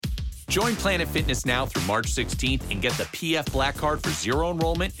Join Planet Fitness now through March 16th and get the PF Black Card for zero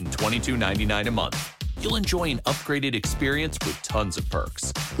enrollment and $22.99 a month. You'll enjoy an upgraded experience with tons of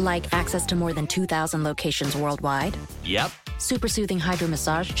perks. Like access to more than 2,000 locations worldwide? Yep. Super soothing hydro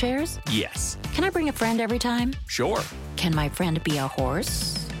massage chairs? Yes. Can I bring a friend every time? Sure. Can my friend be a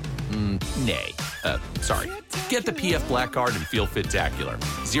horse? Nay. Sorry. Get the PF Black Card and feel fit-tacular.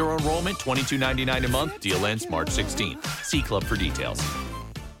 Zero enrollment, $22.99 a month. Deal ends March 16th. See Club for details.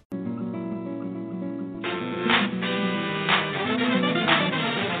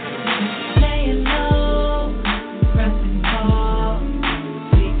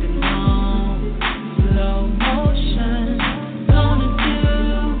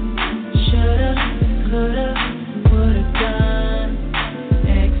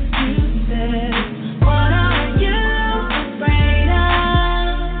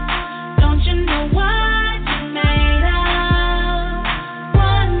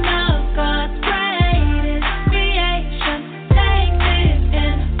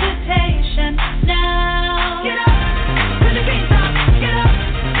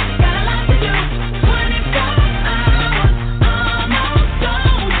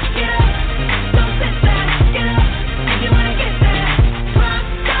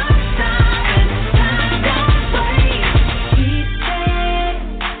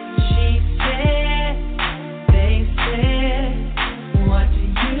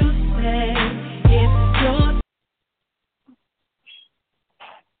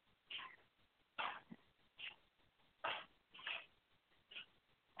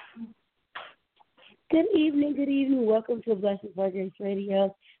 Good evening. Welcome to Blessed by Grace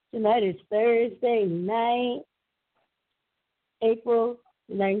Radio. Tonight is Thursday night, April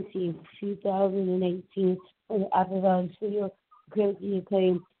 19th, 2018, from the Apple Valley Studio. Critically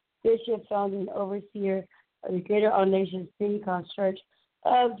acclaimed Bishop, founder, and overseer of the Greater All Nations Pentecost Church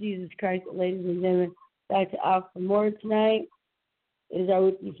of Jesus Christ. Ladies and gentlemen, back to Alpha More tonight. It is our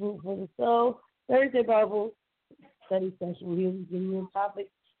weekly food for the soul. Thursday Bible study session. We will be giving you a topic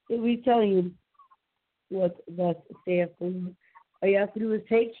that we tell you what thus saith the Lord. All you have to do is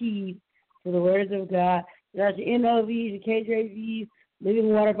take heed to the words of God. That's the NLV, the KJV,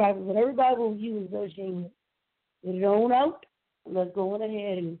 Living Water Bible, whatever Bible you use, no shame. Get it on out, and let's go on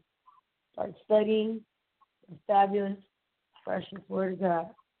ahead and start studying the fabulous, precious Word of God.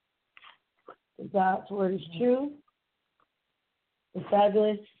 God's Word is true, it's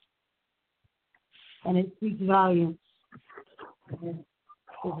fabulous, and it speaks volumes. His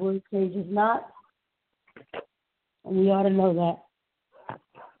Word changes not, and we ought to know that.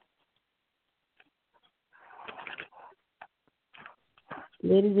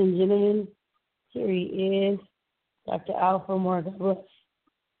 Ladies and gentlemen, here he is, Dr. Alpha More. God bless.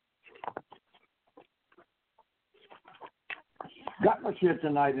 God bless you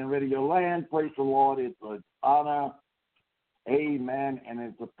tonight in Radio Land. Praise the Lord. It's an honor, amen, and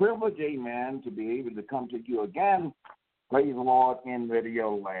it's a privilege, amen, to be able to come to you again, praise the Lord, in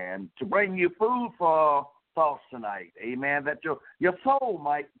Radio Land, to bring you food for thoughts tonight, amen, that your soul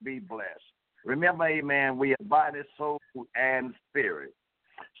might be blessed. Remember, amen, we are body, soul, and spirit.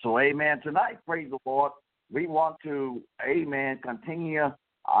 So, amen, tonight, praise the Lord, we want to, amen, continue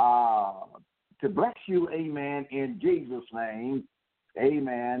to bless you, amen, in Jesus' name,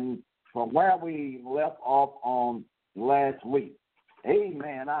 amen, from where we left off on last week.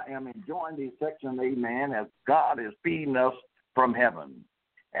 Amen, I am enjoying this section, amen, as God is feeding us from heaven.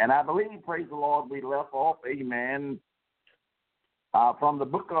 And I believe, praise the Lord, we left off, amen, from the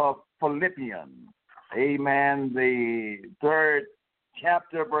book of Philippians, amen, the 3rd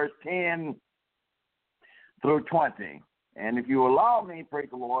chapter, verse 10 through 20. And if you allow me, praise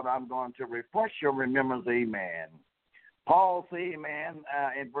the Lord, I'm going to refresh your remembrance, amen. Paul said, amen,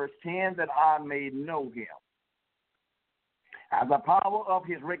 in verse 10, that I may know him, and the power of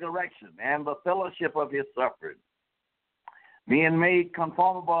his resurrection, and the fellowship of his suffering, being made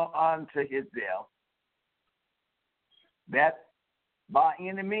conformable unto his death, that by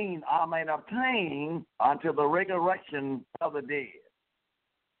any means I might obtain unto the resurrection of the dead.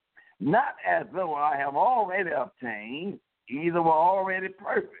 Not as though I have already obtained, either were already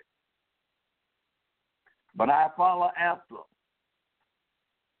perfect, but I follow after,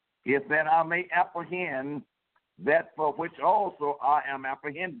 if that I may apprehend that for which also I am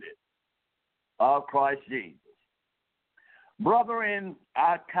apprehended of Christ Jesus. Brethren,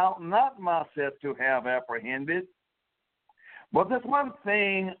 I count not myself to have apprehended, but this one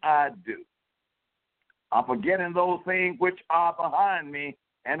thing I do. I'm forgetting those things which are behind me,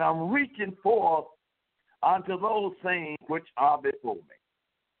 and I'm reaching forth unto those things which are before me.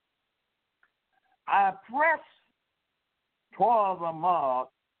 I press toward the mark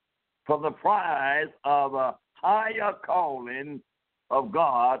for the prize of a higher calling of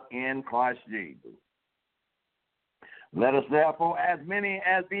God in Christ Jesus. Let us therefore, as many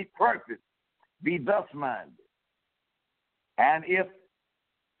as be perfect, be thus minded. And if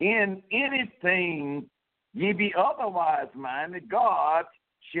in anything ye be otherwise minded, God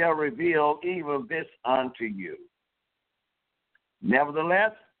shall reveal even this unto you.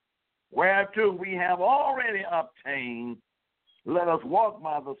 Nevertheless, whereto we have already obtained, let us walk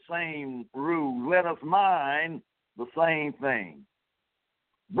by the same rule. Let us mind the same thing.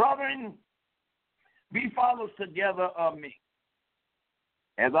 Brethren, be followers together of me,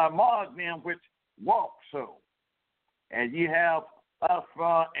 as I mark them which walk so, as ye have us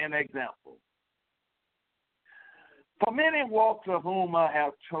for an example. For many walks of whom I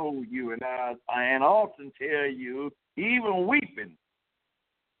have told you, and I often tell you, even weeping,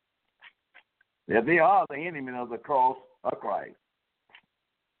 that they are the enemy of the cross of Christ,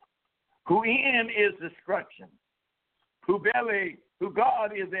 who end is destruction, who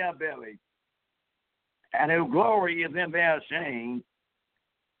God is their belly, and whose glory is in their shame,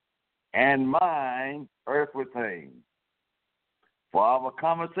 and mind earthly things. For our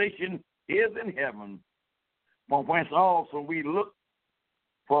conversation is in heaven, from whence also we look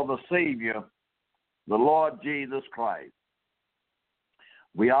for the Savior, the Lord Jesus Christ.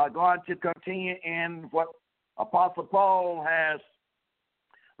 We are going to continue in what Apostle Paul has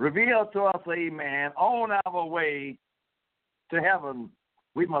revealed to us, amen. On our way to heaven,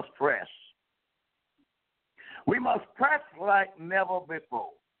 we must press. We must press like never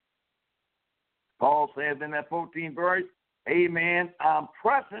before. Paul says in that 14th verse, amen, I'm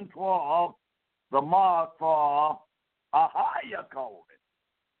pressing toward the mark for a higher calling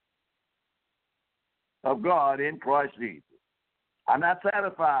of God in Christ Jesus. I'm not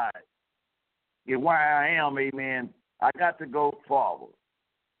satisfied in where I am, amen. I got to go forward.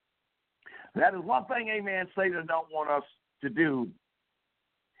 That is one thing, amen, Satan don't want us to do,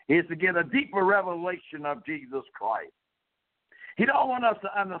 is to get a deeper revelation of Jesus Christ. He don't want us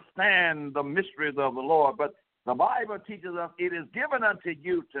to understand the mysteries of the Lord, but the Bible teaches us it is given unto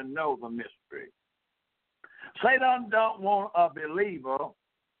you to know the mystery. Satan don't want a believer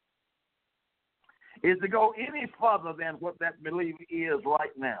is to go any further than what that believer is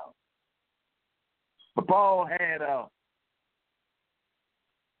right now. But Paul had a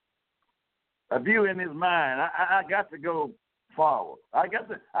view in his mind. I got to go forward. I got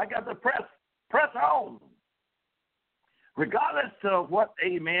to press on. Regardless of what,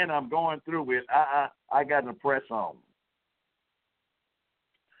 amen, I'm going through with, I got to press on.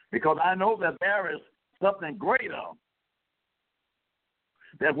 Because I know that there is something greater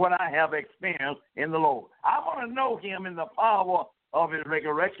than what I have experienced in the Lord. I want to know him in the power of his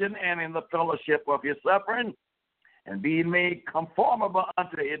resurrection and in the fellowship of his suffering and be made conformable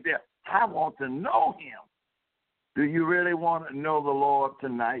unto his death. I want to know him. Do you really want to know the Lord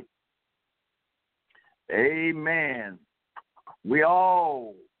tonight? Amen. We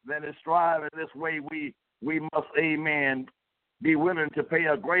all that is striving this way, we must, amen, be willing to pay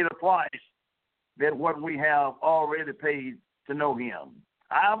a greater price than what we have already paid to know him.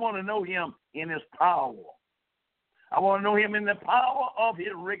 I want to know him in his power. I want to know him in the power of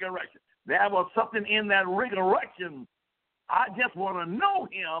his resurrection. There was something in that resurrection. I just want to know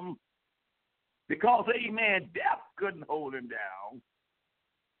him because, amen, death couldn't hold him down.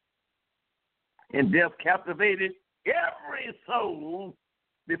 And death captivated every soul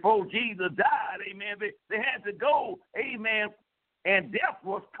before Jesus died, amen. They had to go, amen, and death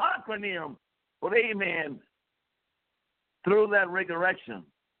was conquering him. But, amen, through that resurrection,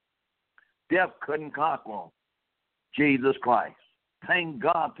 death couldn't conquer Jesus Christ. Thank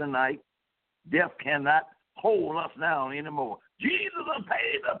God tonight, death cannot hold us down anymore. Jesus has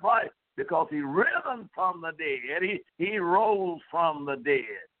paid the price because he risen from the dead. He rose from the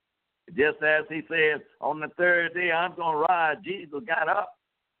dead. Just as he said, on the third day, I'm going to rise. Jesus got up.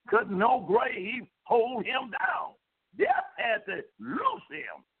 Couldn't no grave hold him down. Death had to loose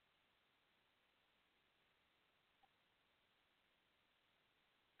him.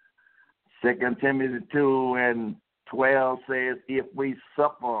 Second Timothy 2:12 says, if we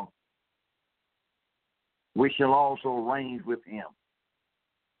suffer, we shall also reign with him.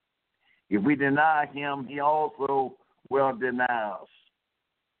 If we deny him, he also will deny us.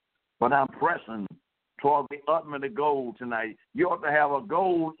 But I'm pressing toward the ultimate goal tonight. You ought to have a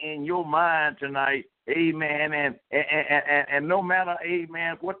goal in your mind tonight, amen, and no matter,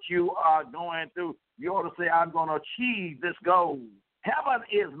 amen, what you are going through, you ought to say, I'm going to achieve this goal. Heaven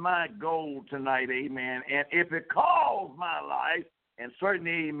is my goal tonight, amen, and if it calls my life, and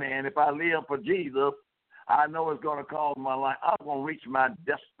certainly, amen, if I live for Jesus, I know it's going to cause my life. I'm going to reach my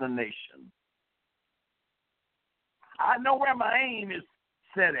destination. I know where my aim is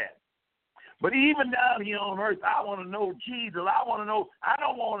set at. But even down here on earth, I want to know Jesus. I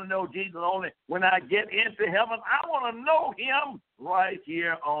don't want to know Jesus only when I get into heaven. I want to know him right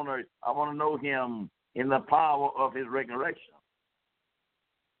here on earth. I want to know him in the power of his resurrection.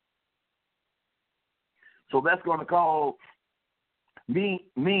 So that's going to call me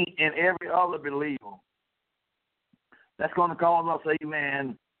and every other believer. That's going to cause us,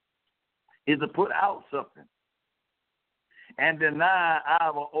 amen, is to put out something and deny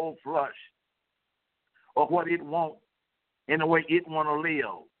our old flesh or what it wants in the way it want to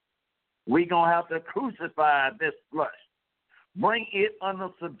live. We're going to have to crucify this flesh. Bring it under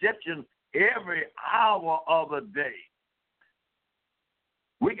subjection every hour of the day.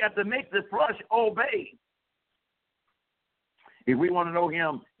 We got to make the flesh obey if we want to know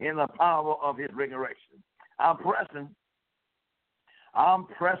him in the power of his resurrection. I'm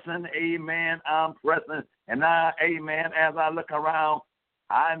pressing, amen, I'm pressing. And now, amen, as I look around,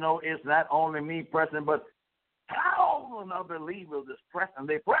 I know it's not only me pressing, but thousands of believers is pressing.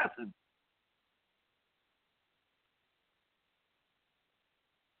 They're pressing.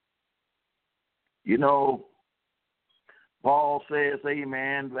 You know, Paul says,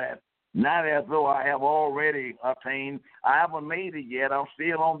 amen, that not as though I have already obtained. I haven't made it yet. I'm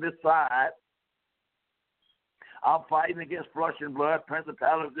still on this side. I'm fighting against flesh and blood,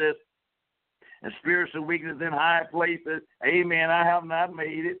 principalities, and spiritual weakness in high places. Amen. I have not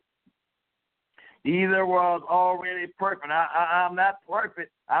made it. Either was already perfect. I'm not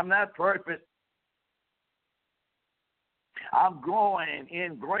perfect. I'm not perfect. I'm growing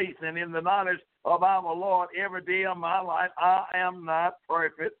in grace and in the knowledge of our Lord every day of my life. I am not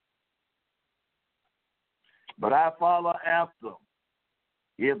perfect, but I follow after,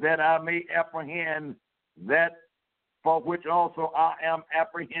 if that I may apprehend that for which also I am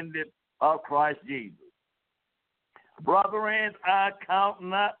apprehended of Christ Jesus. Brethren, I count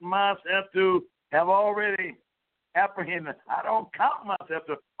not myself to have already apprehended. I don't count myself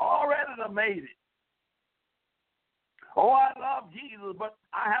to already have made it. Oh, I love Jesus, but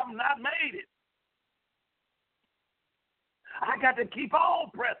I have not made it. I got to keep on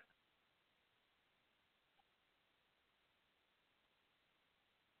pressing.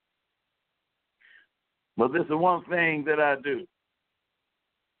 But this is one thing that I do.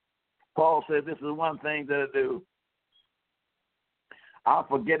 Paul said this is one thing that I do. I'm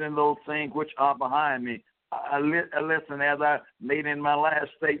forgetting those things which are behind me. Listen, as I made in my last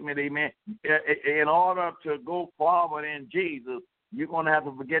statement, amen, in order to go forward in Jesus, you're going to have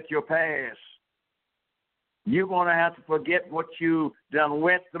to forget your past. You're going to have to forget what you done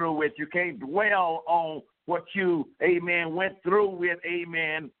went through with. You can't dwell on what you, amen, went through with,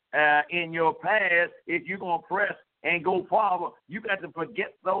 amen, in your past. If you're going to press and go forward, you got to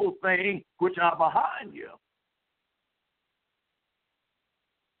forget those things which are behind you.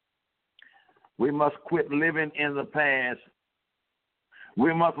 We must quit living in the past.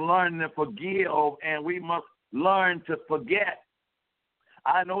 We must learn to forgive, and we must learn to forget.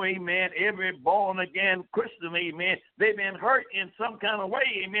 I know, amen, every born-again Christian, amen, they've been hurt in some kind of way,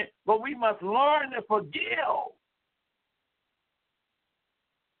 amen, but we must learn to forgive.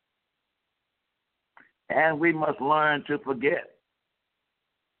 And we must learn to forget.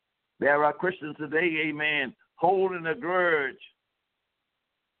 There are Christians today, amen, holding a grudge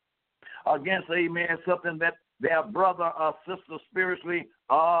against, amen, something that their brother or sister spiritually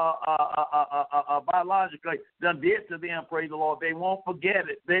biologically done did to them, praise the Lord. They won't forget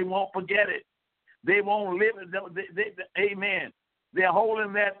it. They won't forget it. They won't live it. Amen. They're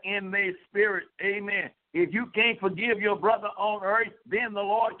holding that in their spirit. Amen. If you can't forgive your brother on earth, then the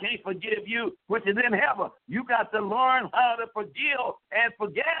Lord can't forgive you, which is in heaven. You got to learn how to forgive and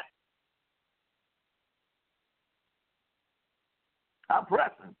forget. I'm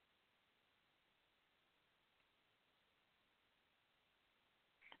pressing.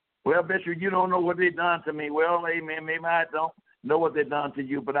 Well, Bishop, you don't know what they done to me. Well, amen, maybe I don't know what they done to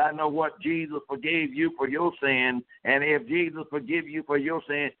you, but I know what Jesus forgave you for your sin. And if Jesus forgive you for your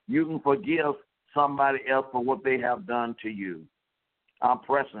sin, you can forgive somebody else for what they have done to you. I'm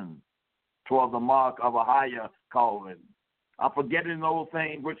pressing toward the mark of a higher calling. I'm forgetting those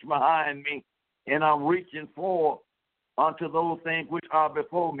things which are behind me, and I'm reaching for unto those things which are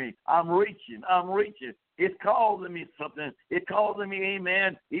before me. I'm reaching. It's causing me something. It's causing me,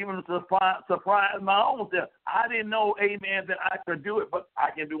 amen, even to surprise my own self. I didn't know, amen, that I could do it, but I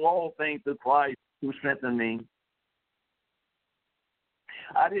can do all things through Christ who strengthened me.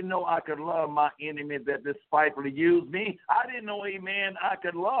 I didn't know I could love my enemies that despitefully use me. I didn't know, amen, I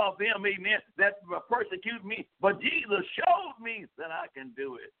could love them, amen, that persecute me. But Jesus showed me that I can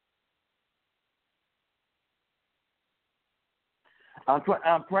do it.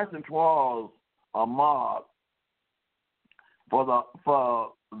 I'm pressing towards a mark for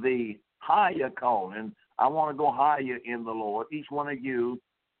the higher calling. I want to go higher in the Lord. Each one of you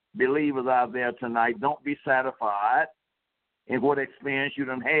believers out there tonight, don't be satisfied in what experience you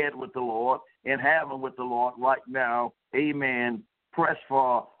done had with the Lord and having with the Lord right now. Amen. Press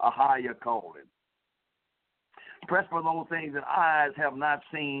for a higher calling. Press for those things that eyes have not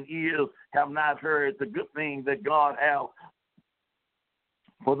seen, ears have not heard, the good things that God has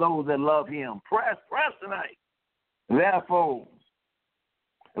for those that love him. Press tonight. Therefore,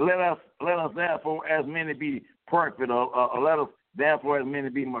 let us therefore as many be perfect, or let us therefore as many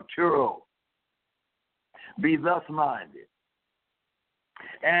be mature. Be thus minded.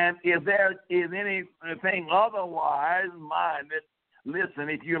 And if there is anything otherwise minded, listen,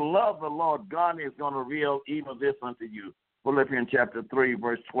 if you love the Lord, God is going to reveal even this unto you. Philippians chapter 3,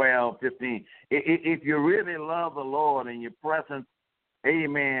 verse 12, 15. If you really love the Lord and you're present,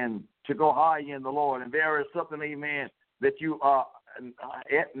 amen, to go higher in the Lord, and there is something, amen, that you are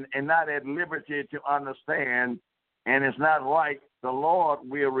and not at liberty to understand, and it's not right, the Lord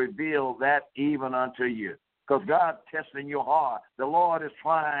will reveal that even unto you. Because God's testing your heart. The Lord is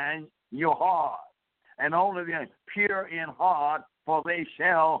trying your heart. And only the pure in heart, for they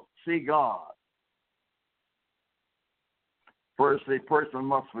shall see God. First, a person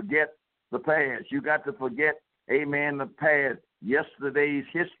must forget the past. You got to forget, amen, the past. Yesterday's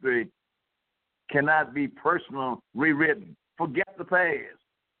history cannot be personal rewritten. Forget the past.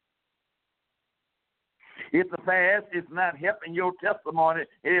 If the past is not helping your testimony,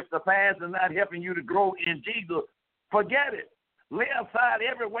 if the past is not helping you to grow in Jesus, forget it. Lay aside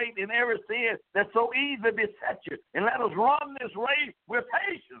every weight and every sin that so easily beset you, and let us run this race with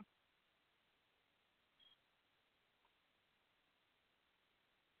patience.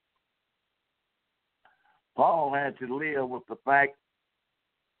 Paul had to live with the fact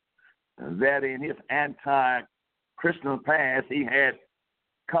that in his anti-Christian past, he had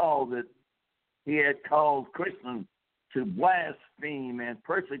caused Christians to blaspheme and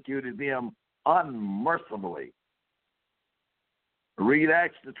persecuted them unmercifully. Read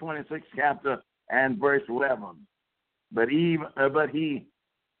Acts the 26th chapter and verse 11. But he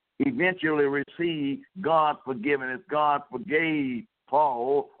eventually received God's forgiveness. God forgave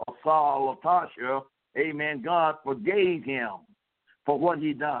Paul, or Saul of Tarsus. Amen. God forgave him for what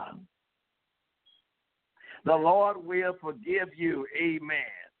he done. The Lord will forgive you. Amen.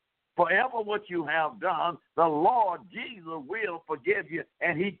 Forever what you have done, the Lord Jesus will forgive you,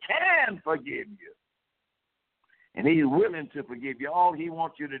 and he can forgive you. And he's willing to forgive you. All he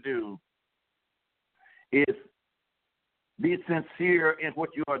wants you to do is be sincere in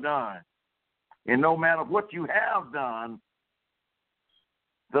what you are doing. And no matter what you have done,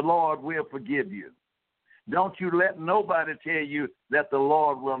 the Lord will forgive you. Don't you let nobody tell you that the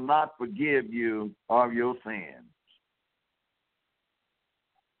Lord will not forgive you of your sins.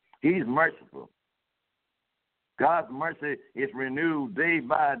 He's merciful. God's mercy is renewed day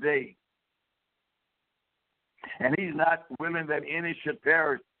by day. And he's not willing that any should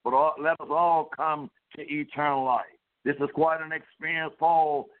perish, but let us all come to eternal life. This is quite an experience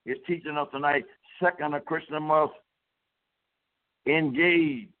Paul is teaching us tonight. Second, a Christian must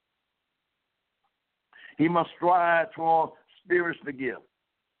engage. He must strive toward spiritual gifts.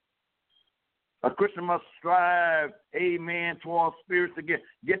 A Christian must strive, amen, towards spiritual gifts.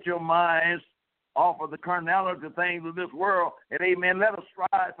 Get your minds off of the carnality things of this world. And, amen, let us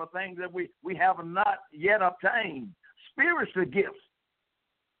strive for things that we have not yet obtained. Spiritual gifts.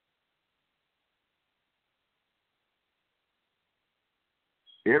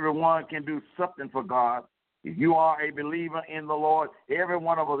 Everyone can do something for God. If you are a believer in the Lord, every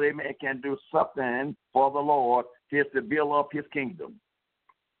one of us, amen, can do something for the Lord just to build up his kingdom.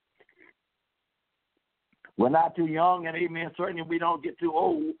 We're not too young, and amen, certainly we don't get too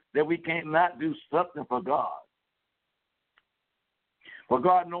old that we can't not do something for God. For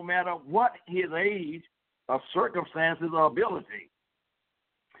God, no matter what his age or circumstances or ability,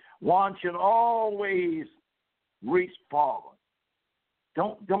 one should always reach forward.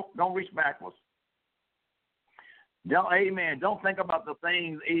 Don't reach backwards. Don't think about the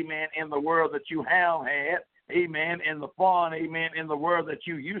things, amen, in the world that you have had, amen, in the fun, amen, in the world that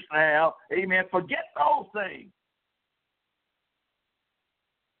you used to have, amen. Forget those things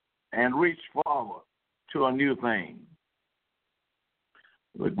and reach forward to a new thing.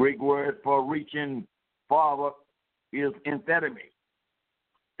 The Greek word for reaching forward is emphytemi.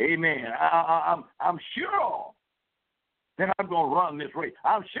 Amen. I'm sure that I'm going to run this race.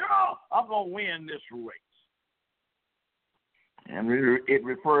 I'm sure I'm going to win this race. And it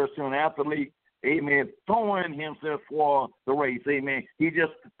refers to an athlete, amen, throwing himself for the race, amen. He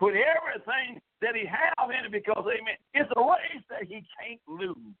just put everything that he has in it because, amen, it's a race that he can't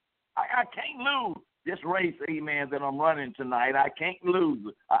lose. I can't lose this race, amen, that I'm running tonight. I can't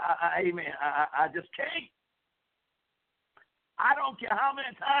lose. Amen. I just can't. I don't care how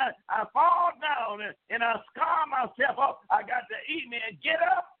many times I fall down and I scar myself up. I got to, amen, get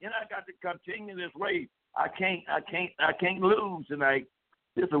up, and I got to continue this race. I can't lose tonight.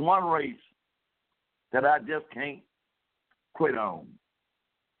 This is one race that I just can't quit on.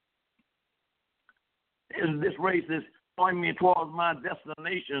 This race is pointing me towards my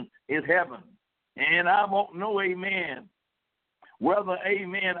destination is heaven. And I won't know, amen, whether,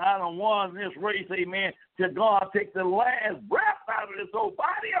 amen, I done won this race, amen, till God take the last breath out of this old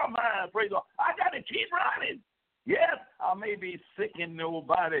body of mine. Praise God. I got to keep running. Yes, I may be sick in the old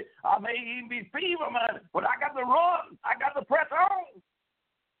body. I may even be fever-minded, but I got to run. I got to press on.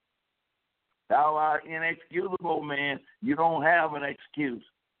 Thou art inexcusable, man. You don't have an excuse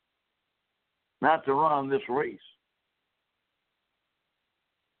not to run this race.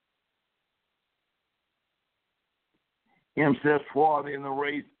 Himself forward in the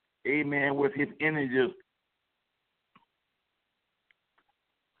race, amen, with his energies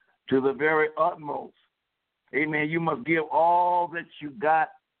to the very utmost. Amen. You must give all that you got,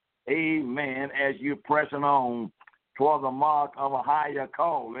 amen, as you're pressing on toward the mark of a higher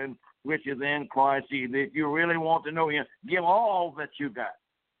calling, which is in Christ Jesus. If you really want to know him, give all that you got.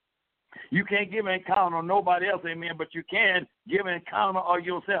 You can't give an account of nobody else, amen, but you can give an account of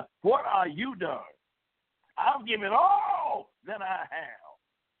yourself. What are you doing? I'm giving all that I have.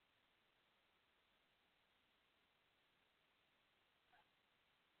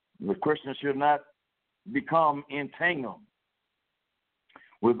 The Christian should not become entangled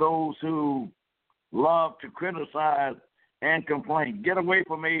with those who love to criticize and complain. Get away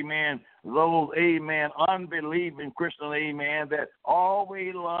from, amen, those, amen, unbelieving Christians, amen, that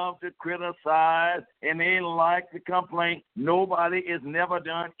always love to criticize and they like to complain. Nobody has never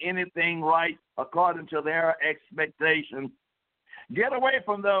done anything right according to their expectations. Get away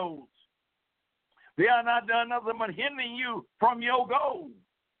from those. They are not done nothing but hindering you from your goal.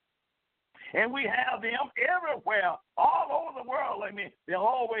 And we have them everywhere, all over the world. I mean, they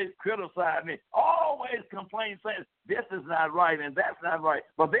always criticize me, always complain, saying this is not right and that's not right.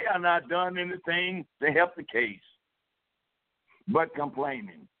 But they are not done anything to help the case, but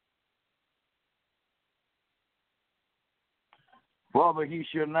complaining. Father, he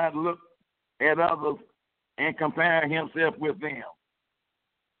should not look at others and compare himself with them.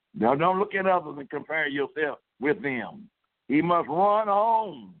 Now, don't look at others and compare yourself with them. He must run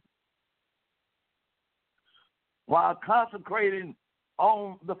on while concentrating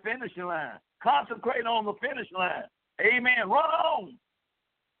on the finishing line. Concentrate on the finish line. Amen. Run on.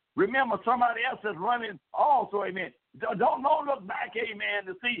 Remember, somebody else is running also, amen. Don't look back, amen,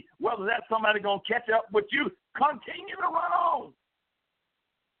 to see whether that's somebody going to catch up with you. Continue to run on.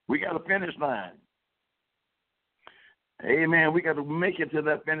 We got a finish line. Amen. We got to make it to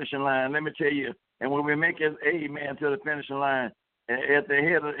that finishing line. Let me tell you, and when we make it, amen, to the finishing line, at the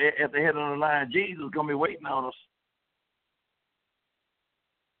head of the line, Jesus is going to be waiting on us.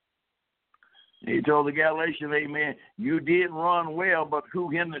 He told the Galatians, amen, you did run well, but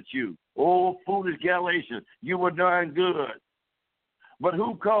who hindered you? Oh, foolish Galatians, you were doing good. But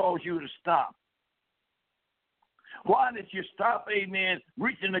who caused you to stop? Why did you stop, amen,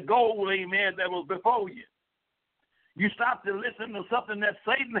 reaching the goal, amen, that was before you? You stopped to listen to something that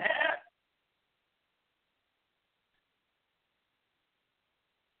Satan had?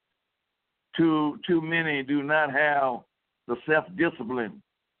 Too many do not have the self-discipline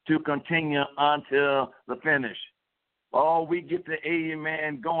to continue until the finish. Oh, we get to,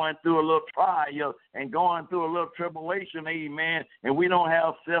 amen, going through a little trial and going through a little tribulation, amen, and we don't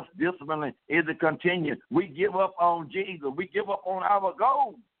have self-discipline to continue. We give up on Jesus. We give up on our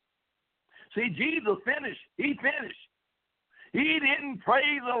goal. See, Jesus finished. He finished. He didn't,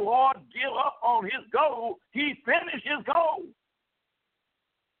 praise the Lord, give up on his goal. He finished his goal.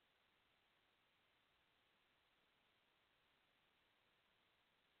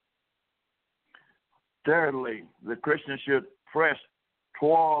 Thirdly, the Christian should press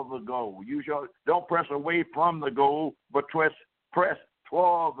toward the goal. You don't press away from the goal, but press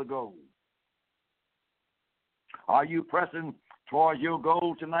toward the goal. Are you pressing toward your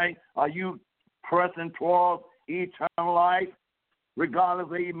goal tonight? Are you pressing toward eternal life?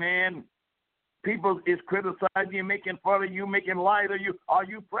 Regardless, amen, people is criticizing you, making fun of you, making light of you. Are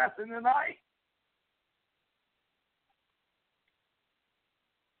you pressing tonight?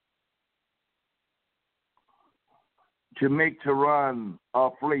 To make, to run,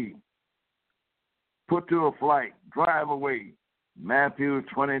 or flee, put to a flight, drive away. Matthew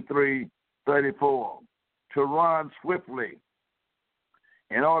 23:34. To run swiftly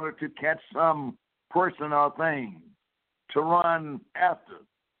in order to catch some person or thing. To run after.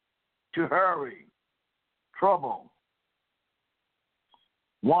 To hurry. Trouble.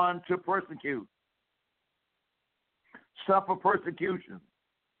 1, to persecute. Suffer persecution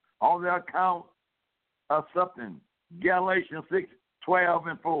on the account of something. Galatians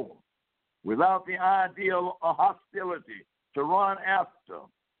 6:12-4. Without the ideal of hostility, to run after,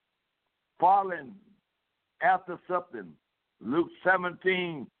 following after something. Luke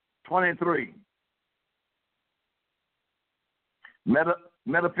 17:23.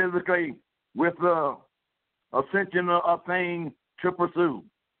 Metaphysically, with the ascension of thing to pursue,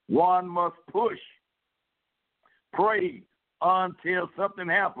 one must push, pray until something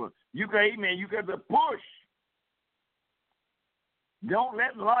happens. You got, amen, you got to push. Don't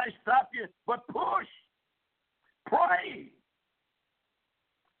let life stop you, but push. Pray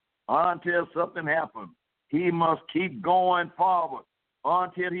until something happens. He must keep going forward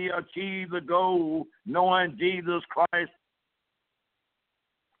until he achieves the goal, knowing Jesus Christ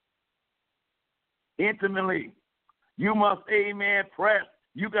intimately. You must, amen, press.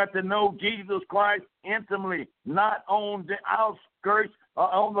 You got to know Jesus Christ intimately, not on the outskirts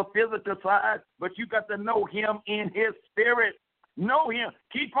or on the physical side, but you got to know him in his spirit. Know him.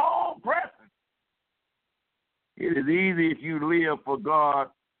 Keep on pressing. It is easy if you live for God,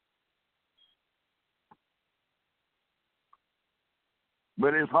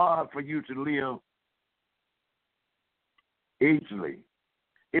 but it's hard for you to live easily.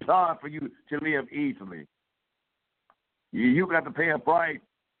 It's hard for you to live easily. You got to pay a price.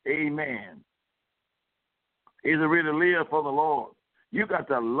 Amen. Is it really live for the Lord? You got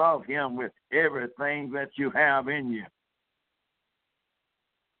to love him with everything that you have in you.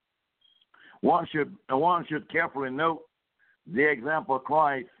 One should carefully note the example of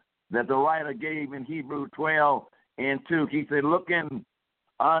Christ that the writer gave in Hebrews 12:2. He said, looking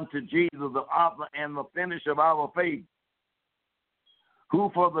unto Jesus, the author and the finisher of our faith, who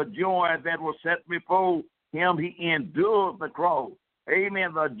for the joy that was set before him, he endured the cross.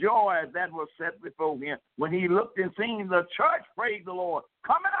 Amen. The joy that was set before him. When he looked and seen the church, praise the Lord,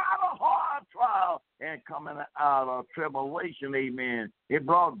 coming out of hard trial and coming out of tribulation, amen. It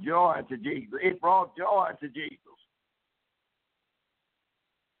brought joy to Jesus. It brought joy to Jesus.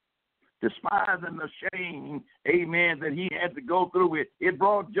 Despising the shame, amen, that he had to go through it, it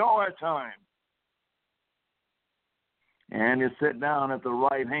brought joy to him. And it sat down at the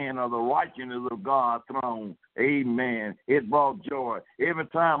right hand of the righteousness of God's throne. Amen. It brought joy. Every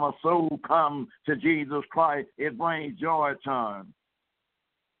time a soul comes to Jesus Christ, it brings joy to him.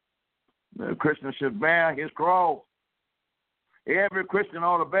 The Christian should bear his cross. Every Christian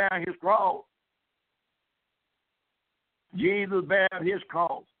ought to bear his cross. Jesus bare his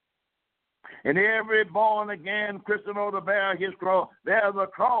cross. And every born-again Christian ought to bear his cross. There's a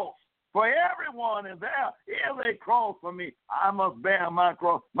cross. For everyone is there is a cross for me. I must bear my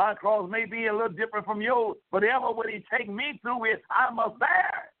cross. My cross may be a little different from yours, but ever would he take me through it, I must bear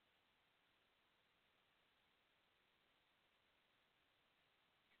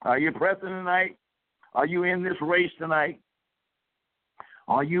it. Are you pressing tonight? Are you in this race tonight?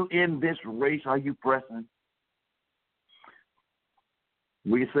 Are you in this race? Are you pressing?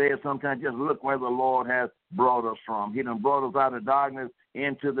 We say it sometimes, just look where the Lord has brought us from. He done brought us out of darkness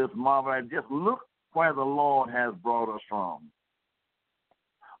into this marvelous. Just look where the Lord has brought us from.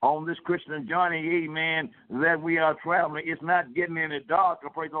 On this Christian journey, amen, that we are traveling, it's not getting any darker,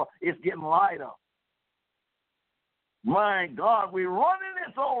 praise the Lord. It's getting lighter. My God, we're running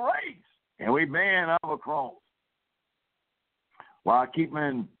this old race, and we bearing our cross while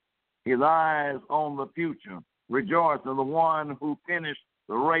keeping his eyes on the future. Rejoicing, the one who finished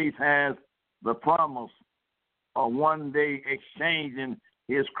the race has the promise of one day exchanging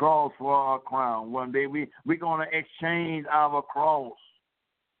his cross for our crown. One day we're going to exchange our cross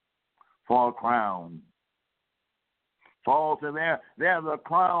for a crown. Paul said, there's a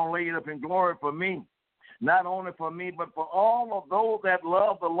crown laid up in glory for me. Not only for me, but for all of those that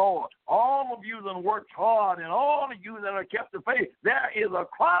love the Lord. All of you that worked hard and all of you that are kept the faith, there is a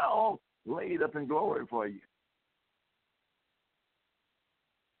crown laid up in glory for you.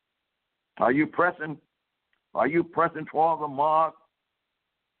 Are you pressing? Are you pressing toward the mark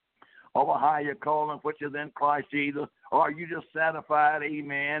of a higher calling which is in Christ Jesus? Or are you just satisfied,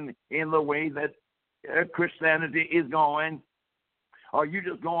 amen, in the way that Christianity is going? Are you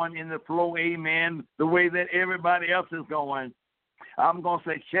just going in the flow, amen, the way that everybody else is going? I'm going to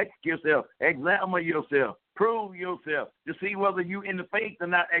say check yourself, examine yourself, prove yourself to see whether you in the faith or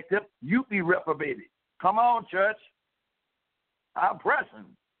not, except you be reprobated. Come on, church. I'm pressing.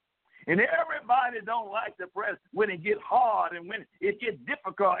 And everybody don't like to press when it gets hard and when it gets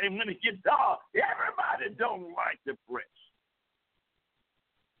difficult and when it gets dark. Everybody don't like to press.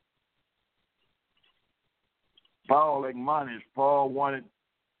 Paul admonished, Paul wanted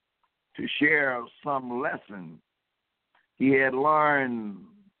to share some lesson he had learned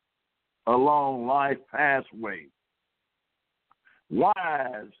along life pathway.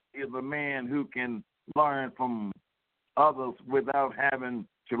 Wise is a man who can learn from others without having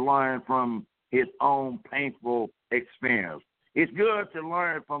to learn from his own painful experience. It's good to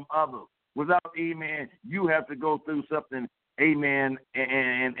learn from others without, amen, you have to go through something, amen,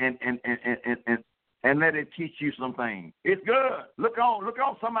 and let it teach you something. It's good. Look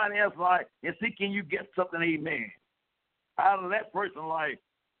on somebody else's life and see, can you get something, amen, out of that person's life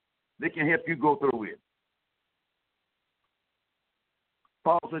that can help you go through it.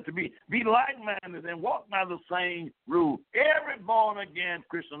 Paul said to be like-minded and walk by the same rule. Every born-again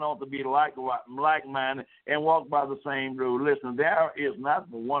Christian ought to be like-minded and walk by the same rule. Listen, there is not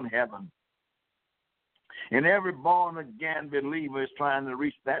but one heaven. And every born-again believer is trying to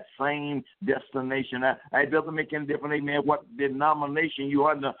reach that same destination. It doesn't make any difference, amen, what denomination you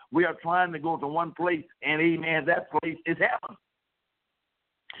are. We are trying to go to one place, and, amen, that place is heaven.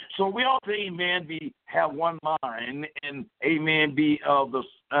 So we ought to, amen, have one mind and, amen, be of the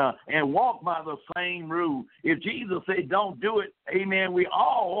and walk by the same rule. If Jesus said don't do it, amen, we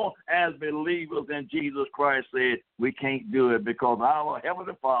all as believers in Jesus Christ said we can't do it because our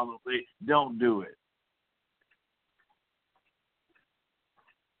Heavenly Father said don't do it.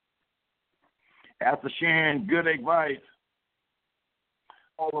 After sharing good advice,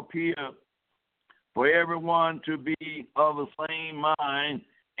 all appear for everyone to be of the same mind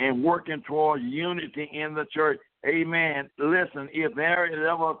and working towards unity in the church. Amen. Listen, if there is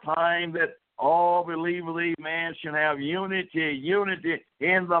ever a time that all believers, amen, should have unity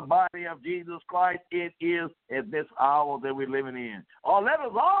in the body of Jesus Christ, it is at this hour that we're living in. Or let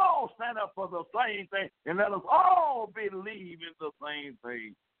us all stand up for the same thing, and let us all believe in the same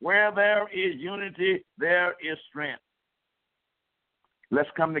thing. Where there is unity, there is strength. Let's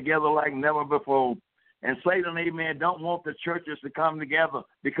come together like never before. And Satan, amen, don't want the churches to come together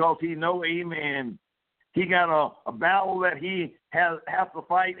because he know, amen, he got a battle that he has to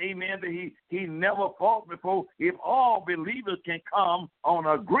fight, amen, that he never fought before. If all believers can come on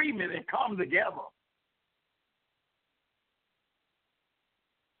agreement and come together.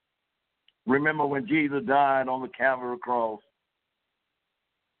 Remember when Jesus died on the Calvary cross,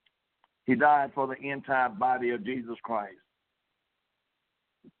 he died for the entire body of Jesus Christ.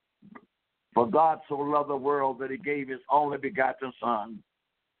 For God so loved the world that he gave his only begotten Son,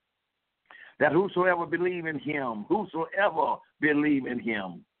 that whosoever believe in him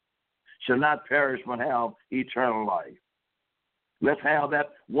shall not perish but have eternal life. Let's have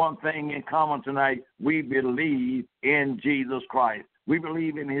that one thing in common tonight. We believe in Jesus Christ. We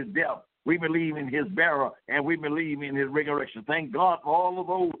believe in his death. We believe in his burial, and we believe in his resurrection. Thank God for all of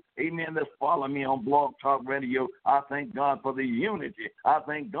those, amen, that's following me on Blog Talk Radio. I thank God for the unity. I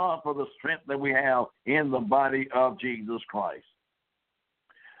thank God for the strength that we have in the body of Jesus Christ.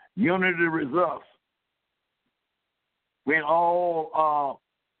 Unity results when all are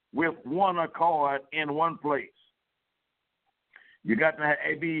with one accord in one place. You got to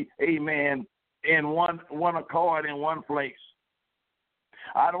be, amen, in one accord in one place.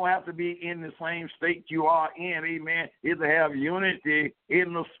 I don't have to be in the same state you are in, amen. It's to have unity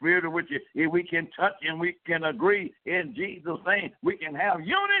in the spirit of which if we can touch and we can agree in Jesus' name, we can have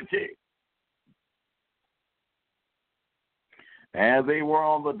unity. As they were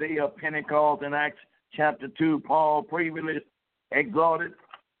on the day of Pentecost in Acts chapter 2, Paul previously exhorted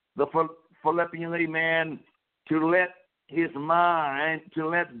the Philippians, amen, to let this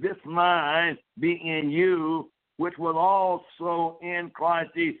mind be in you, which was also in Christ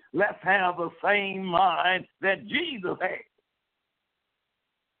Jesus. Let's have the same mind that Jesus had.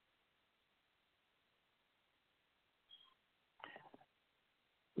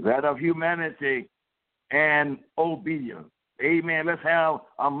 That of humanity and obedience. Amen. Let's have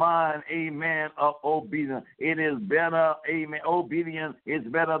a mind, amen, of obedience. It is better, amen. Obedience is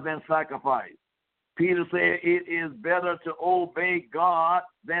better than sacrifice. Peter said it is better to obey God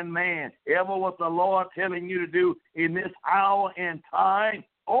than man. Ever what the Lord telling you to do in this hour and time,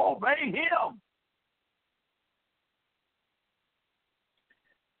 obey him.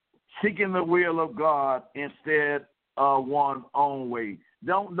 Seeking the will of God instead of one's own way.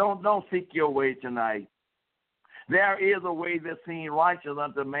 Don't seek your way tonight. There is a way that seems righteous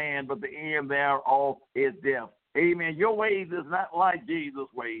unto man, but the end thereof is death. Amen. Your ways is not like Jesus'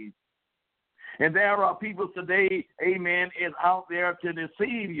 ways. And there are people today, amen, is out there to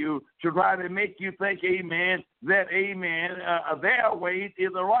deceive you, to try to make you think, amen, that, amen, their ways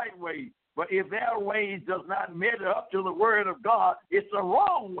is the right way. But if their ways does not measure up to the word of God, it's the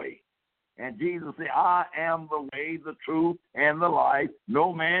wrong way. And Jesus said, I am the way, the truth, and the life.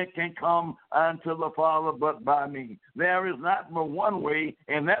 No man can come unto the Father but by me. There is not but one way,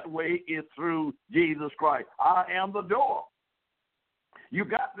 and that way is through Jesus Christ. I am the door. You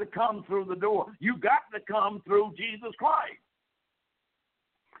got to come through the door. You got to come through Jesus Christ.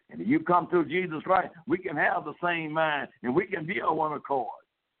 And if you come through Jesus Christ, we can have the same mind, and we can be on one accord.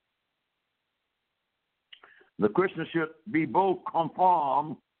 The Christian should be both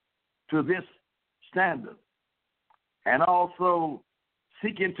conformed to this standard and also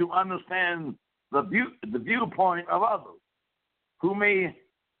seeking to understand the viewpoint of others who may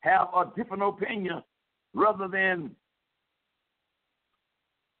have a different opinion rather than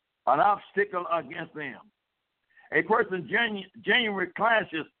an obstacle against them. A person genuinely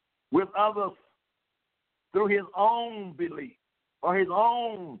clashes with others through his own belief or his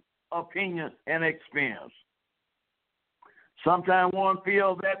own opinion and experience. Sometimes one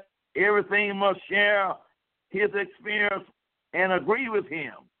feels that everything must share his experience and agree with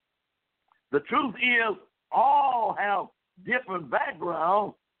him. The truth is, all have different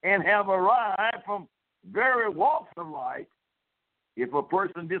backgrounds and have arrived from various walks of life. If a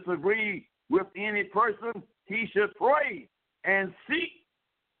person disagrees with any person, he should pray and seek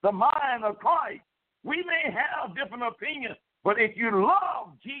the mind of Christ. We may have different opinions, but if you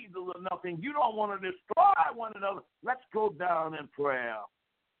love Jesus enough and you don't want to destroy one another, let's go down in prayer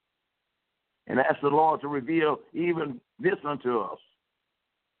and ask the Lord to reveal even this unto us.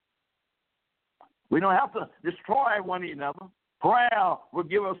 We don't have to destroy one another. Prayer will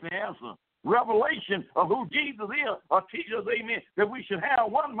give us the answer. Revelation of who Jesus is or teach us, amen, that we should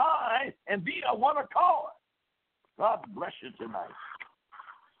have one mind and be of one accord. God bless you tonight.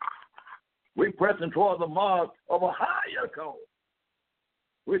 We're pressing toward the mark of a higher call,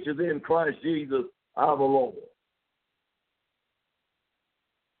 which is in Christ Jesus our Lord.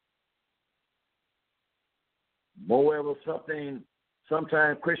 Moreover,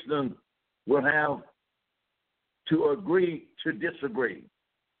 sometimes Christians will have to agree to disagree.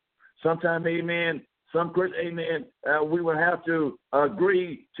 Sometimes, amen, some Christians, amen, we will have to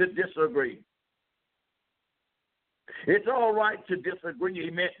agree to disagree. It's all right to disagree,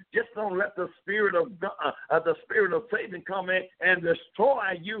 amen. Just don't let the spirit of God, the spirit of Satan come in and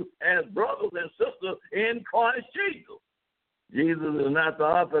destroy you as brothers and sisters in Christ Jesus. Jesus is not the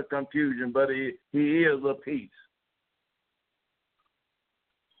author of confusion, but he is of peace.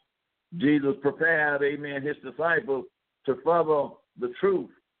 Jesus prepared, amen, his disciples to follow the truth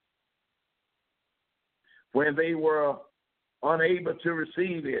when they were unable to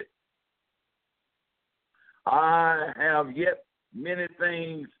receive it. I have yet many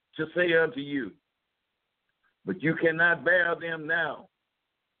things to say unto you, but you cannot bear them now.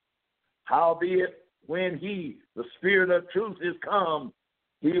 Howbeit, when he, the Spirit of truth, is come,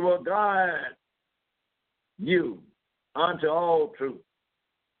 he will guide you unto all truth.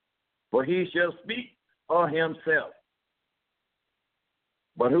 For he shall speak of himself.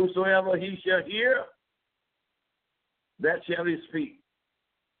 But whosoever he shall hear, that shall he speak.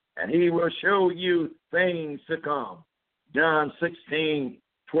 And he will show you things to come. John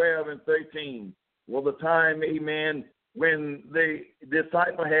 16:12 and 13. Well, the time, amen, when the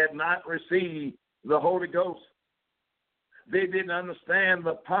disciple had not received the Holy Ghost. They didn't understand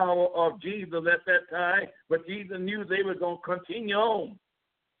the power of Jesus at that time, but Jesus knew they were going to continue on.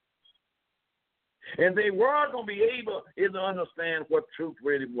 And they were going to be able to understand what truth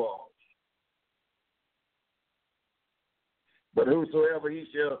really was. But whosoever he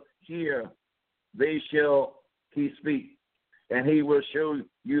shall hear, they shall he speak, and he will show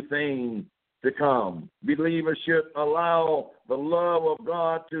you things to come. Believers should allow the love of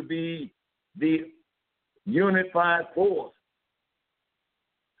God to be the unified force.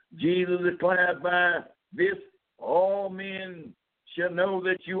 Jesus declared by this, all men shall know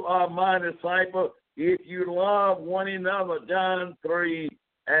that you are my disciple if you love one another. John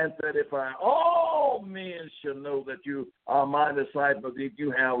 3:35. All men shall know that you are my disciples if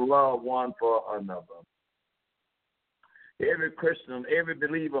you have love one for another. Every Christian, every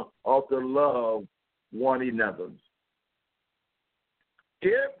believer ought to love one another.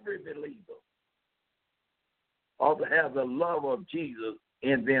 every believer ought to have the love of Jesus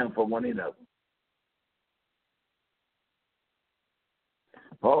in them for one another.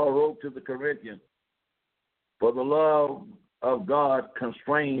 Paul wrote to the Corinthians, for the love of God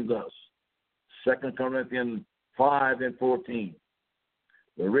constrains us. 2 Corinthians 5:14.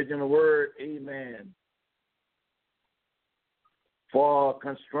 The original word, amen, for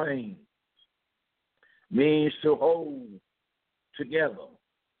constrain, means to hold together,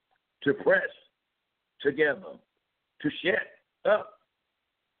 to press together, to shut up,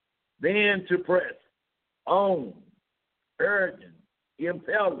 then to press on, urgent,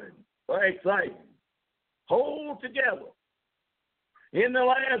 impelling, or exciting. Hold together. In the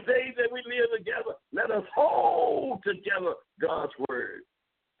last days that we live together, let us hold together God's word.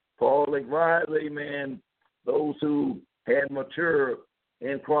 Paul advised, amen, those who had matured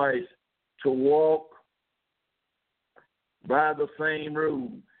in Christ to walk by the same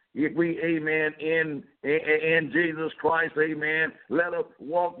rule. If we, amen, in Jesus Christ, amen, let us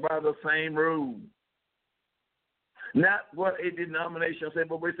walk by the same rule. Not what a denomination said,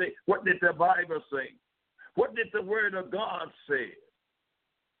 but we say, what did the Bible say? What did the Word of God say?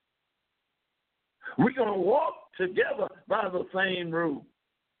 We're going to walk together by the same rule.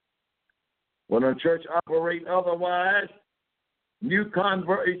 When a church operates otherwise, new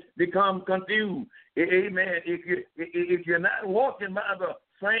converts become confused. Amen. If you're not walking by the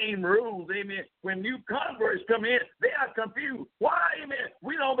same rules, amen, when new converts come in, they are confused. Why, amen?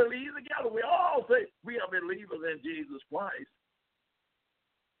 We don't believe together. We all say we are believers in Jesus Christ.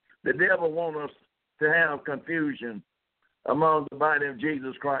 The devil wants us to have confusion among the body of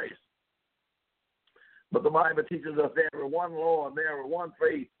Jesus Christ. But the Bible teaches us there is one Lord, there is one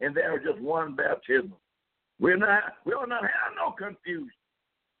faith, and there is just one baptism. We will not have no confusion.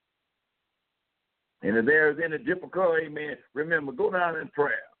 And if there is any difficulty, amen, remember, go down in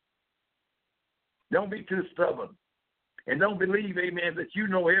prayer. Don't be too stubborn. And don't believe, amen, that you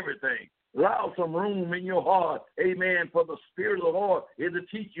know everything. Allow some room in your heart, amen, for the Spirit of the Lord is to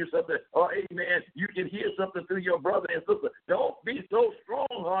teach you something. Or, amen, you can hear something through your brother and sister. Don't be so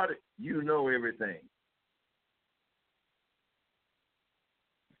strong-hearted. You know everything.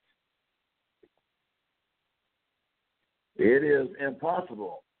 It is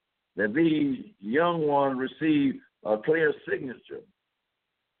impossible that these young ones receive a clear signature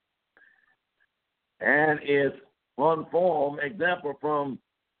and is one form example from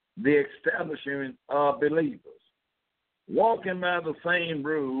the establishment of believers. Walking by the same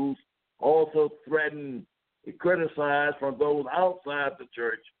rules also threaten to criticize from those outside the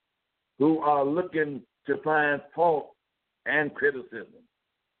church who are looking to find fault and criticism.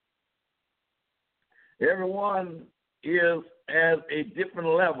 Everyone is at a different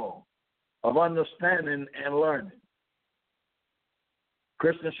level of understanding and learning.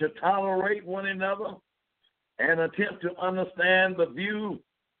 Christians should tolerate one another and attempt to understand the view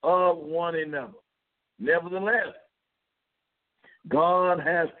of one another. Nevertheless, God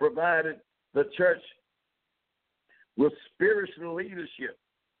has provided the church with spiritual leadership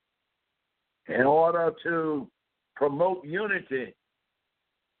in order to promote unity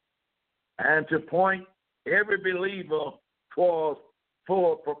and to point every believer towards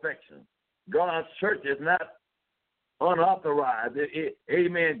full perfection. God's church is not unauthorized.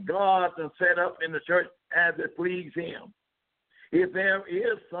 Amen. God can set up in the church as it pleases him. If there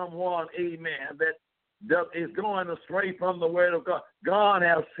is someone, amen, that is going astray from the word of God, God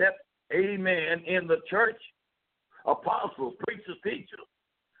has set, amen, in the church, apostles, preachers, teachers,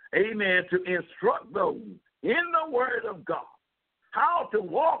 amen, to instruct those in the word of God how to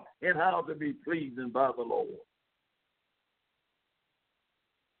walk and how to be pleasing by the Lord.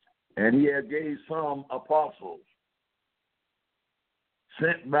 And he had gave some apostles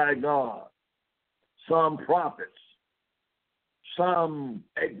sent by God, some prophets, some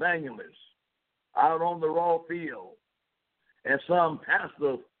evangelists out on the raw field, and some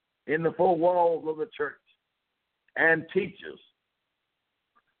pastors in the four walls of the church, and teachers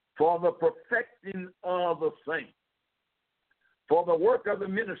for the perfecting of the saints, for the work of the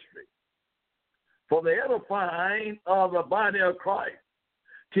ministry, for the edifying of the body of Christ,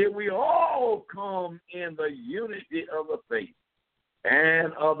 till we all come in the unity of the faith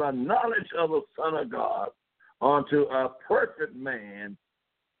and of the knowledge of the Son of God, unto a perfect man,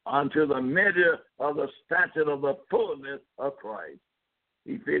 unto the measure of the stature of the fullness of Christ.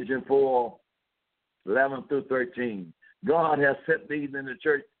 Ephesians 4:11-13. God has set these in the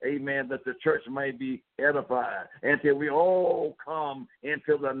church, amen, that the church may be edified until we all come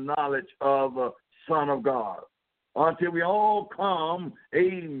into the knowledge of the Son of God. Until we all come,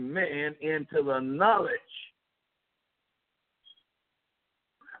 amen, into the knowledge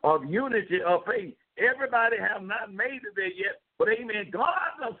of unity of faith. Everybody have not made it there yet, but amen, God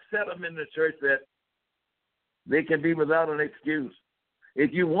has set them in the church that they can be without an excuse.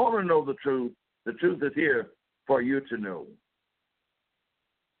 If you want to know the truth is here for you to know.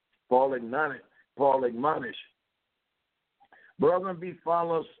 Paul admonished, brethren, be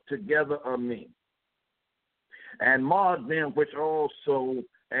followers together of me, and mark them which also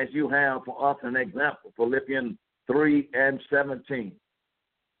as you have for us an example. Philippians 3:17.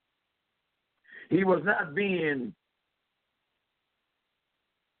 He was not being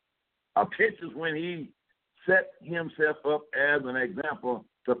obtuse when he set himself up as an example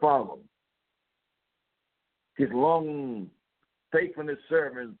to follow. His long faithfulness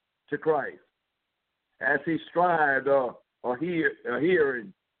serving to Christ, as he strived or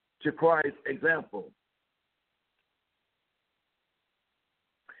adhering to Christ's example.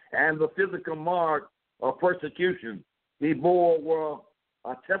 And the physical mark of persecution he bore were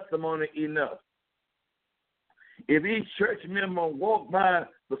a testimony enough. If each church member walked by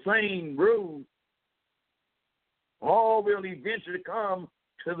the same rules, all will eventually come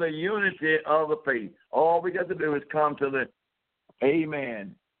to the unity of the faith. All we got to do is come to the,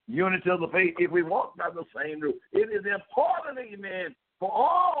 amen, unity of the faith. If we walk by the same rule, it is important, amen, for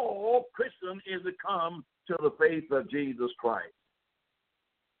all Christians is to come to the faith of Jesus Christ.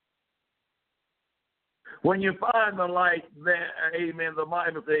 When you find the light there, amen, the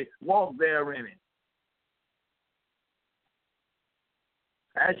Bible says, walk therein it.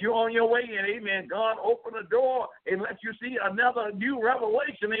 As you're on your way in, amen, God open the door and let you see another new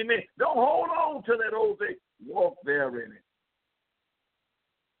revelation, amen. Don't hold on to that old thing. Walk therein it.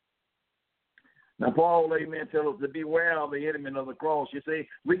 Now, Paul, amen, tells us to beware of the enemy of the cross. You see,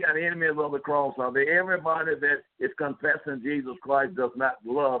 we got enemies of the cross out there. Everybody that is confessing Jesus Christ does not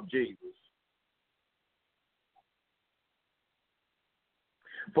love Jesus.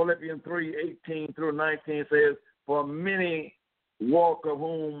 Philippians 3:18-19 says, for many walk of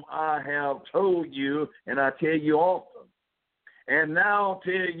whom I have told you, and I tell you often, and now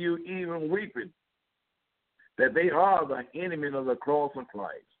tell you even weeping, that they are the enemy of the cross of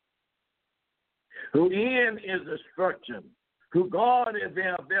Christ, who end is destruction, who God is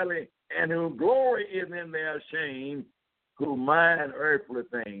their belly, and who glory is in their shame, who mind earthly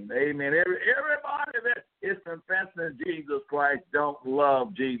things. Amen. Everybody that is confessing Jesus Christ don't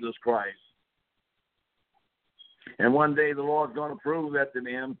love Jesus Christ. And one day the Lord's going to prove that to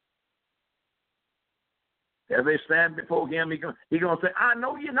them. As they stand before him, he's going to say, I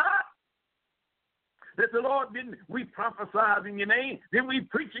know you're not. That the Lord, didn't we prophesy in your name? Didn't we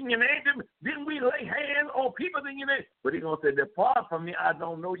preach in your name? Didn't we lay hands on people in your name? But he's going to say, depart from me, I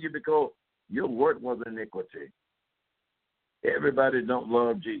don't know you, because your work was iniquity. Everybody don't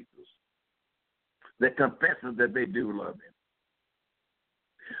love Jesus. They confess that they do love him.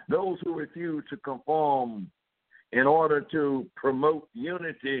 Those who refuse to conform in order to promote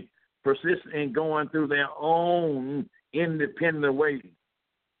unity persist in going through their own independent ways.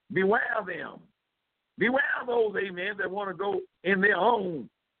 Beware of them. Beware of those, amen, that want to go in their own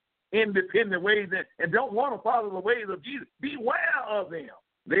independent ways and don't want to follow the ways of Jesus. Beware of them.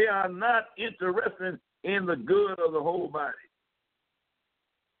 They are not interested in the good of the whole body.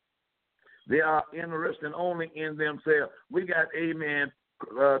 They are interested only in themselves. We got, amen,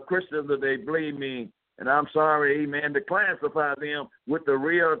 Christians that they blame me, and I'm sorry, amen, to classify them with the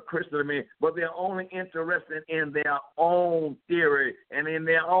real Christian, but they're only interested in their own theory and in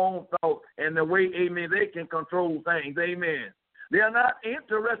their own thought and the way, amen, they can control things, amen. They are not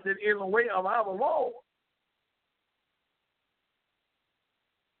interested in the way of our Lord.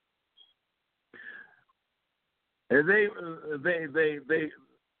 And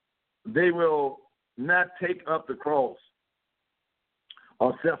they will not take up the cross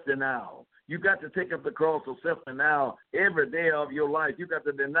of self-denial. You got to take up the cross of self-denial every day of your life. You got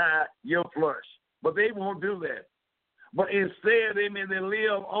to deny your flesh. But they won't do that. But instead, amen, they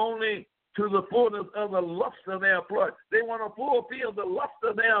live only to the fullness of the lust of their flesh. They want to fulfill the lust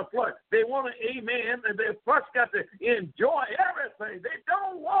of their flesh. They want to, amen, and their flesh got to enjoy everything. They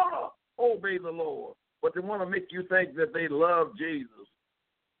don't want to obey the Lord, but they want to make you think that they love Jesus.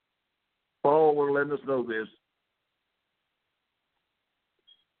 Paul will let us know this.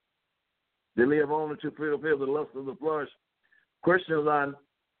 They live only to fulfill the lust of the flesh. Christians are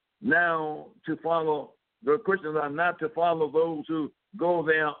not to follow those who go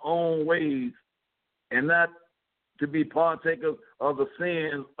their own ways and not to be partakers of the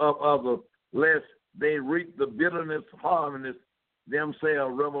sins of others, lest they reap the bitterness, harvest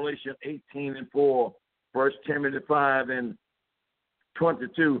themselves. Revelation 18:4, 1 Timothy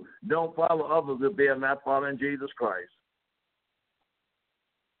 5:22. Don't follow others if they are not following Jesus Christ.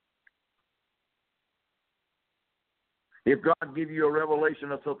 If God give you a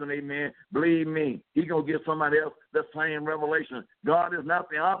revelation of something, amen, believe me, He's going to give somebody else the same revelation. God is not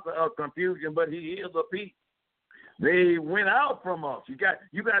the author of confusion, but He is of peace. They went out from us. You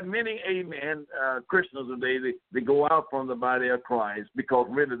got many, amen, Christians today, they go out from the body of Christ because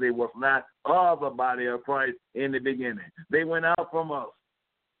really they was not of the body of Christ in the beginning. They went out from us,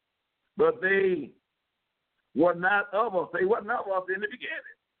 but they were not of us. They were not of us in the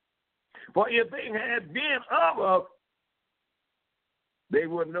beginning. For if they had been of us, they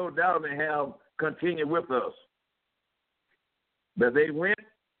would no doubt have continued with us. But they went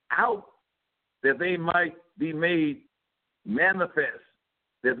out that they might be made manifest,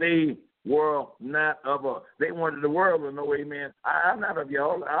 that they were not of us. They wanted the world to know, amen, I'm not of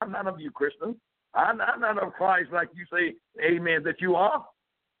y'all. I'm not of you, Christians. I'm not of Christ like you say, amen, that you are.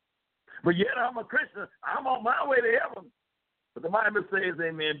 But yet I'm a Christian. I'm on my way to heaven. But the Bible says,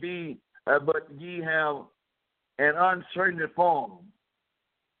 amen, but ye have an uncertain form,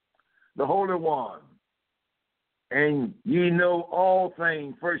 the Holy One, and ye know all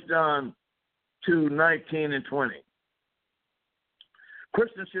things, 1 John 2:19 and 20.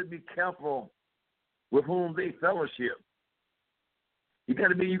 Christians should be careful with whom they fellowship. You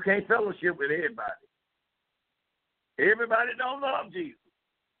can't fellowship with everybody. Everybody don't love Jesus.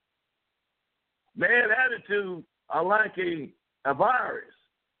 Bad attitudes are like a virus.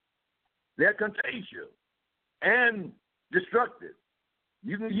 They're contagious and destructive.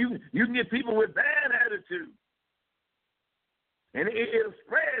 You can get people with bad attitude, and it'll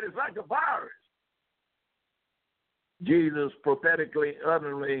spread. It's like a virus. Jesus prophetically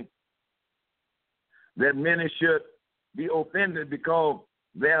utterly that many should be offended because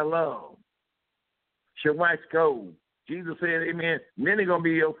their love should wax cold. Jesus said, amen, many going to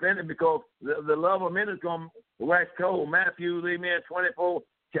be offended because the love of many is going to wax cold. Matthew, amen, 24,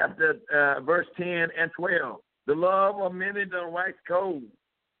 chapter verse 10 and 12. The love of many done wax cold.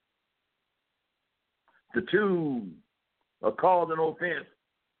 The two are called an offense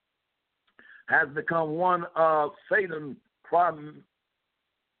has become one of Satan's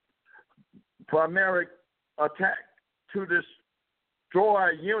primary attack to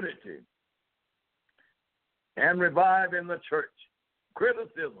destroy unity and revive in the church.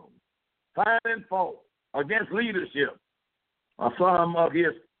 Criticism, finding fault against leadership are some of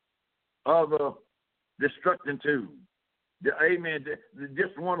his other destruction too. Amen. They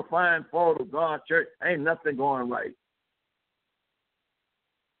just want to find fault of God's church. Ain't nothing going right.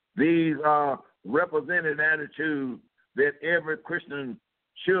 These are represented attitudes that every Christian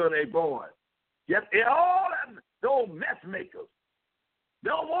should avoid. Yet all those mess makers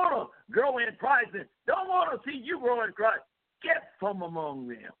don't want to grow in Christ and don't want to see you grow in Christ. Get from among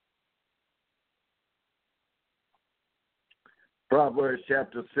them. Proverbs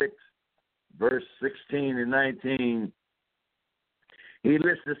chapter 6, verse 16 and 19. He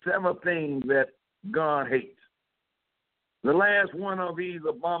listed several things that God hates. The last one of these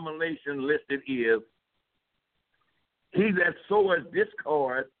abominations listed is, he that sows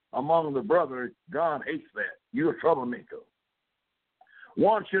discord among the brothers, God hates that. You're a troublemaker.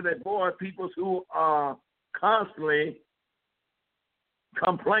 One should avoid people who are constantly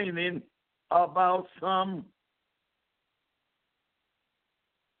complaining about some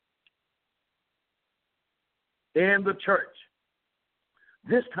in the church.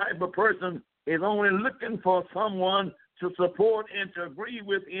 This type of person is only looking for someone to support and to agree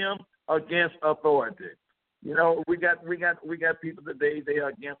with him against authority. You know, we got people today, they are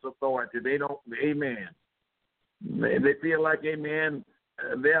against authority. They don't, amen. They feel like, amen,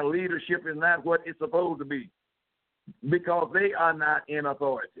 their leadership is not what it's supposed to be because they are not in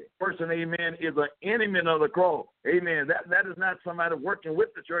authority. Person, amen, is an enemy of the cross. Amen. That is not somebody working with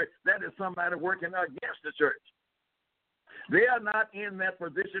the church. That is somebody working against the church. They are not in that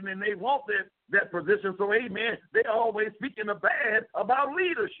position, and they want that position. So, amen, they're always speaking bad about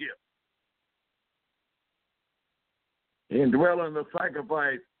leadership. Indwelling the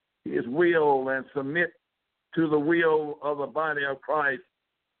sacrifice, his will, and submit to the will of the body of Christ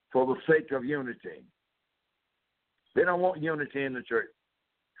for the sake of unity. They don't want unity in the church,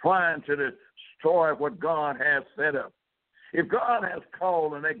 trying to destroy what God has set up. If God has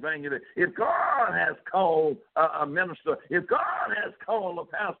called an evangelist, if God has called a minister, if God has called a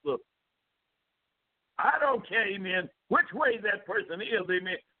pastor, I don't care, amen, which way that person is,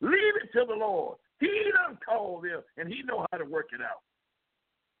 amen, leave it to the Lord. He done called them, and he know how to work it out.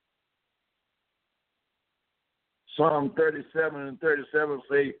 Psalm 37 and 37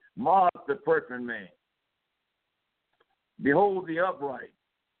 say, mark the perfect man. Behold the upright.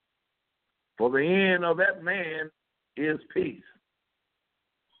 For the end of that man is peace.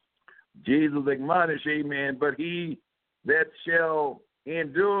 Jesus admonished, amen, but he that shall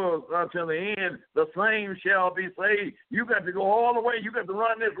endure until the end, the same shall be saved. You got to go all the way. You got to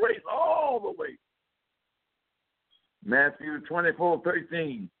run this race all the way. Matthew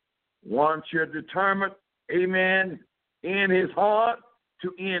 24:13. One should determine, amen, in his heart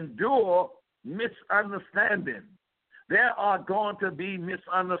to endure misunderstanding. There are going to be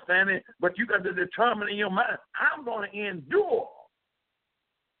misunderstanding, but you got to determine in your mind, I'm going to endure.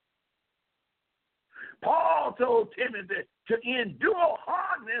 Paul told Timothy to endure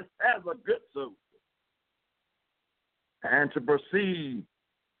hardness as a good soldier and to perceive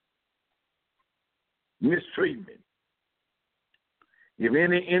mistreatment. If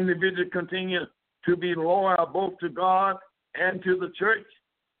any individual continue to be loyal both to God and to the church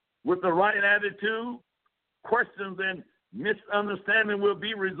with the right attitude, questions and misunderstanding will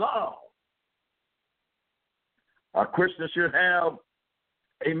be resolved. A Christian should have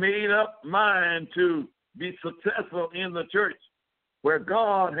a made-up mind to be successful in the church where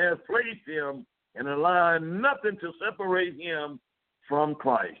God has placed him and allow nothing to separate him from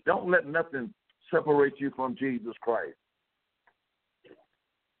Christ. Don't let nothing separate you from Jesus Christ.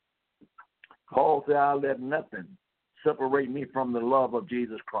 Paul said, I'll let nothing separate me from the love of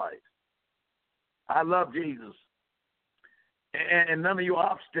Jesus Christ. I love Jesus. And none of your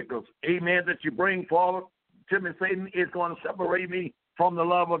obstacles, amen, that you bring forward to me, Satan, is going to separate me from the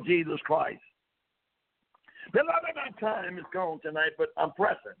love of Jesus Christ. Beloved, my time is gone tonight, but I'm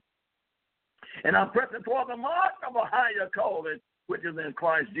pressing. And I'm pressing toward the mark of a higher calling, which is in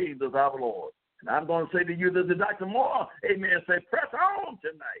Christ Jesus our Lord. And I'm going to say to you, this is Dr. Moore, amen, say, press on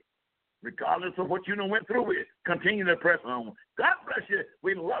tonight. Regardless of what you done went through with, continue to press on. God bless you.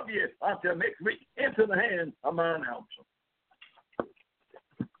 We love you. Until next week, into the hands of my announcer.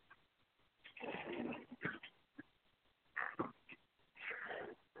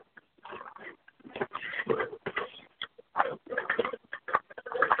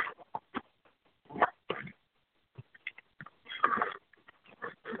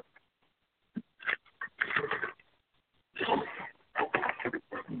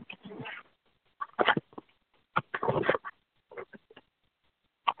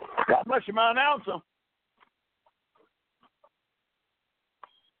 God bless you, my announcer.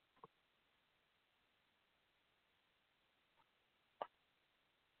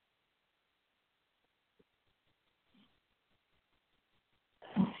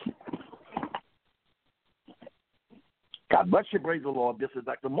 God bless you, praise the Lord. This is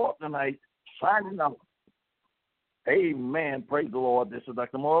Dr. Moore tonight, signing off. Amen, praise the Lord. This is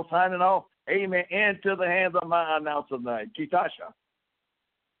Dr. Moore signing off. Amen, into the hands of my announcer tonight, Chitasha.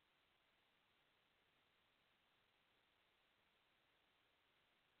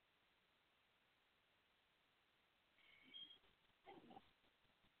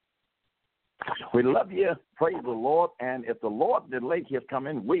 We love you, praise the Lord, and if the Lord delay his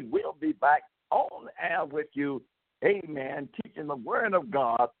coming, we will be back on air with you, amen, teaching the word of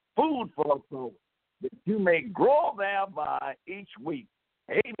God, food for the soul, that you may grow thereby each week.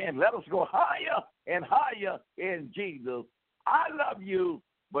 Amen. Let us go higher and higher in Jesus. I love you,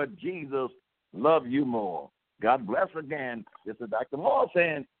 but Jesus loves you more. God bless again. This is Dr. Moore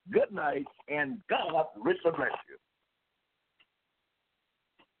saying good night, and God richly bless you.